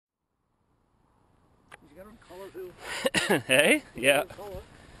get on color too. Hey? Yeah.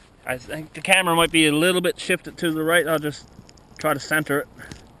 I think the camera might be a little bit shifted to the right. I'll just try to center it.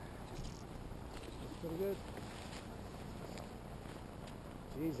 Pretty good.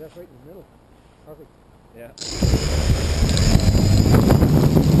 Jeez, that's right in the middle. Perfect. Yeah.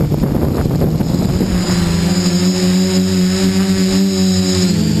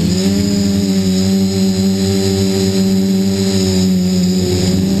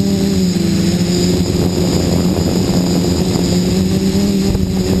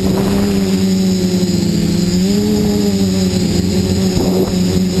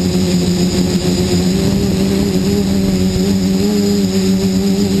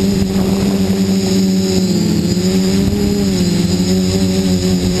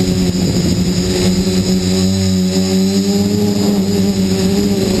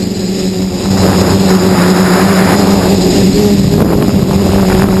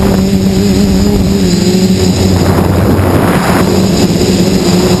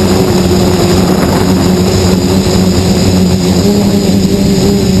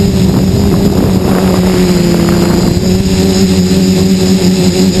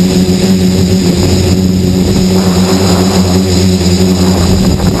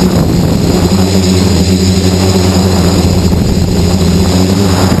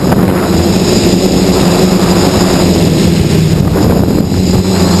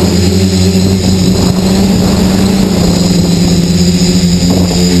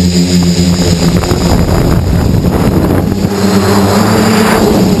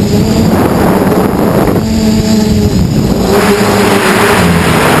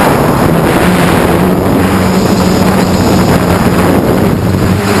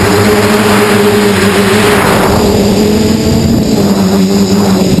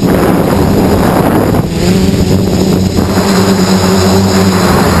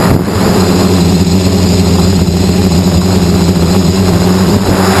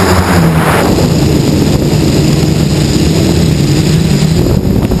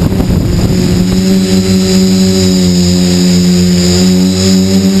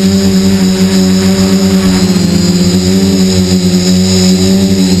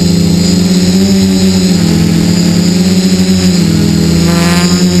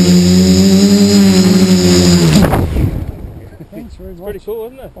 Pretty cool,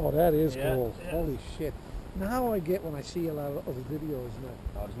 isn't it? Oh, that is cool. Yeah. Holy shit. Now I get when I see a lot of other videos now.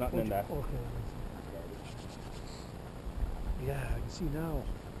 Oh, there's nothing in that. Okay. Yeah, I can see now.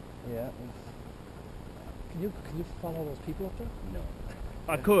 Yeah. Can you follow those people up there? No.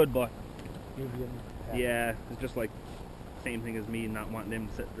 I could, but Yeah. it's just like same thing as me not wanting them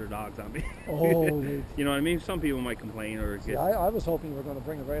to sit their dogs on me. Oh, you know what I mean? Some people might complain or get... I was hoping you were going to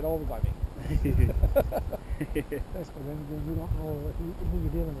bring it right over by me. That's good. Then you don't know who you're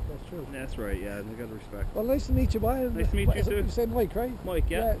dealing with. That's true. That's right. Yeah, you got to respect. Well, nice to meet you, boy. Nice to meet you too. You say Mike, right? Mike,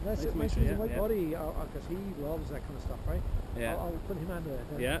 yeah. That's it. Nice to meet you, Mike, buddy. Because he loves that kind of stuff, right? Yeah. I'll put him on to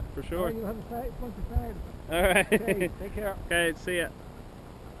that. Yeah, for sure. You have a bunch of pride. All right. Okay, take care. Okay, see ya.